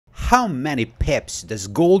How many pips does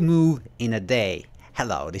gold move in a day?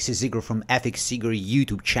 Hello, this is Igor from FX Igor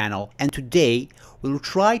YouTube channel, and today we'll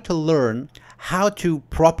try to learn how to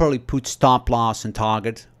properly put stop loss and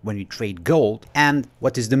target when we trade gold. And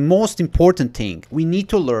what is the most important thing, we need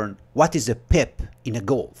to learn what is a pip in a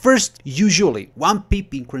gold. First, usually 1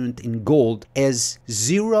 pip increment in gold is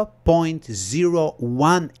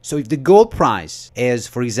 0.01. So if the gold price is,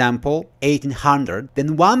 for example, 1800,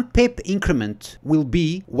 then 1 pip increment will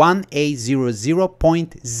be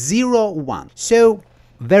 1800.01. So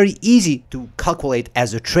very easy to calculate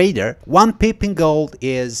as a trader. 1 pip in gold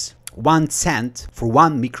is 1 cent for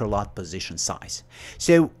 1 micro lot position size.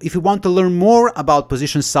 So if you want to learn more about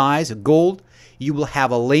position size of gold, you will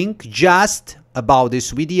have a link just about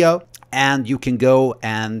this video, and you can go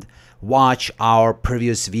and watch our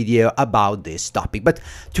previous video about this topic. But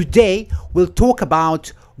today we'll talk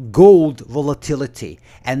about gold volatility,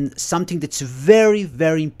 and something that's very,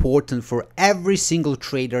 very important for every single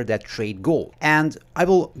trader that trade gold. And I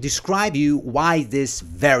will describe you why this is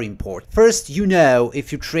very important. First, you know,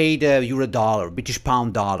 if you trade euro dollar, British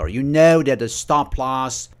pound dollar, you know that the stop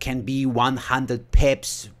loss can be 100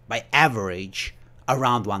 pips by average,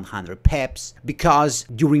 around 100 pips, because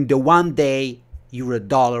during the one day euro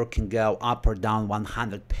dollar can go up or down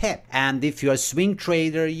 100 pips. And if you're a swing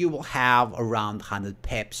trader, you will have around 100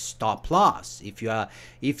 pips stop loss. If you are,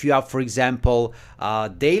 for example,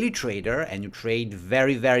 a daily trader and you trade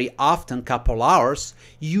very, very often, couple hours,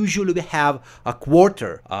 usually we have a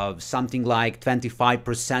quarter of something like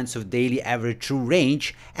 25% of daily average true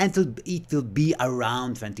range, and it will be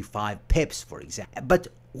around 25 pips, for example. But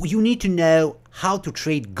you need to know how to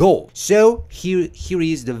trade gold. So here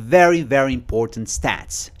is the very, very important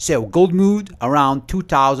stats. So gold moved around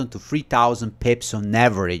 2,000 to 3,000 pips on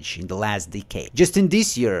average in the last decade. Just in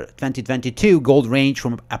this year, 2022, gold ranged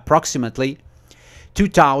from approximately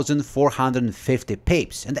 2,450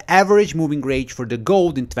 pips, and the average moving range for the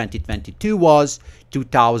gold in 2022 was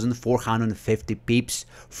 2,450 pips,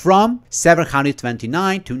 from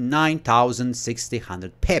 729 to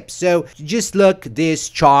 9,600 pips. So just look this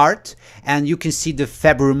chart and you can see the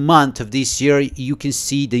February month of this year. You can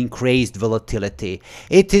see the increased volatility.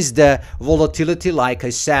 It is the volatility, like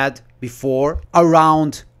I said before,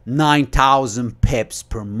 around 9,000 pips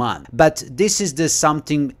per month. But this is the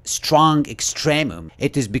something strong extremum.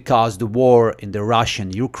 It is because the war in the Russia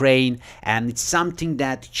and Ukraine, and it's something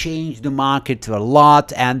that changed the market a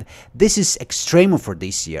lot, and this is extremum for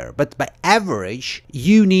this year. But by average,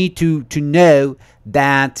 you need to know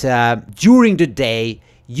that during the day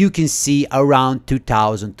you can see around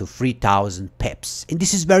 2,000 to 3,000 pips. And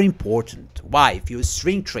this is very important. Why? If you're a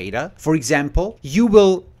swing trader, for example, you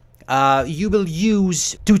will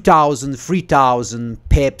use 2,000, 3,000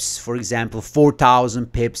 pips, for example,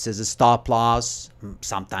 4,000 pips as a stop loss,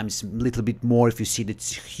 sometimes a little bit more if you see that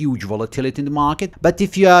huge volatility in the market. But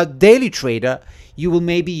if you're a daily trader, you will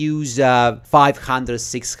maybe use 500,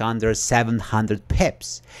 600, 700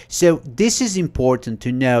 pips. So this is important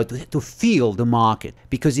to know, to feel the market,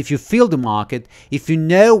 because if you feel the market, if you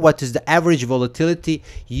know what is the average volatility,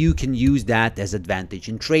 you can use that as advantage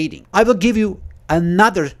in trading. I will give you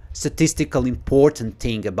another statistical important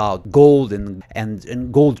thing about gold and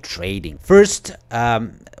gold trading. First,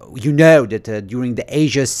 you know that during the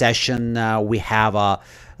Asia session we have a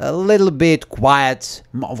little bit quiet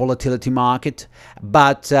volatility market,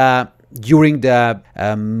 but during the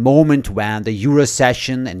moment when the Euro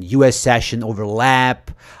session and US session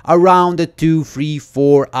overlap around the 2, 3,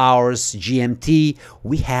 4 hours GMT,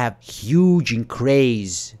 we have huge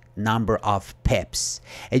increase number of pips,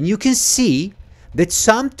 and you can see that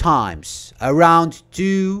sometimes around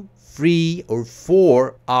 2, 3, or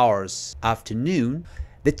 4 hours afternoon,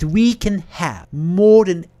 that we can have more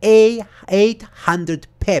than 800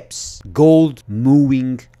 pips gold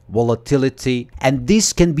moving volatility, and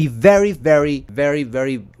this can be very, very, very,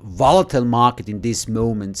 very volatile market in these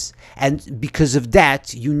moments. And because of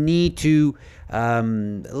that, you need to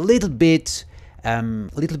little bit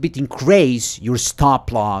increase your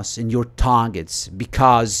stop loss and your targets,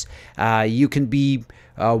 because you can be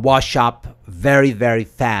wash up very, very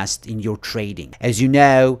fast in your trading. As you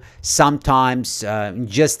know, sometimes in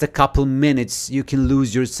just a couple minutes you can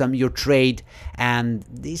lose your trade, and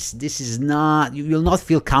this is not, you will not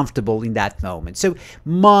feel comfortable in that moment. So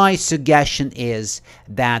my suggestion is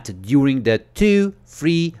that during the 2,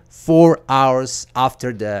 3, 4 hours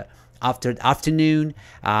after the after the afternoon,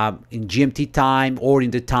 in GMT time, or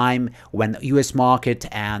in the time when US market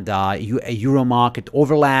and Euro market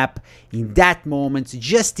overlap. In that moment,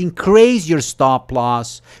 just increase your stop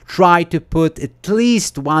loss. Try to put at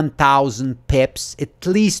least 1,000 pips,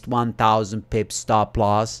 stop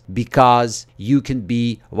loss, because you can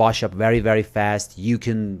be wash up very, very fast. You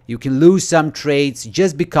can lose some trades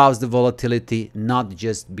just because the volatility, not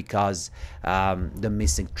just because the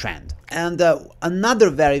missing trend. And another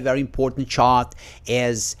very, very important chart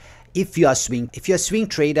is if you are a swing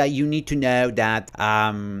trader, you need to know that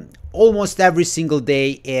almost every single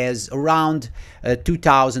day is around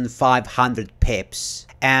 2,500 pips.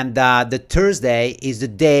 And the Thursday is the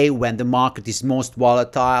day when the market is most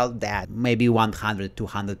volatile, that maybe 100,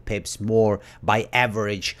 200 pips more by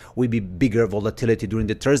average will be bigger volatility during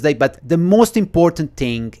the Thursday. But the most important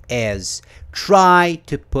thing is try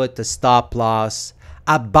to put a stop loss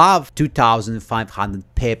above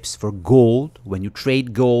 2,500 pips for gold when you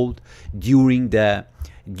trade gold during the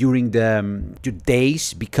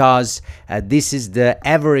days, because this is the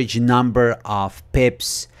average number of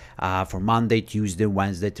pips for Monday, Tuesday,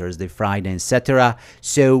 Wednesday, Thursday, Friday, etc.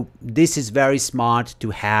 So this is very smart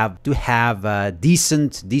to have a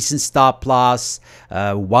decent stop loss,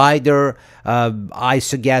 wider. I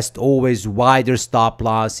suggest always wider stop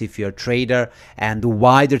loss if you're a trader, and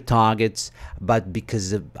wider targets. But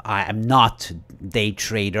because I am not day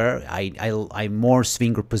trader, I'm more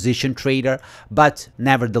swing or position trader. But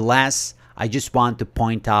nevertheless, I just want to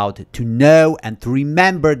point out to know and to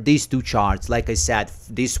remember these two charts. Like I said,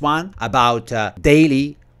 this one about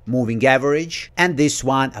daily moving average, and this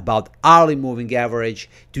one about hourly moving average,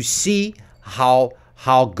 to see how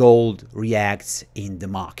gold reacts in the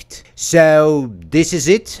market. So this is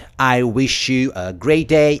it. I wish you a great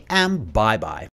day, and bye bye.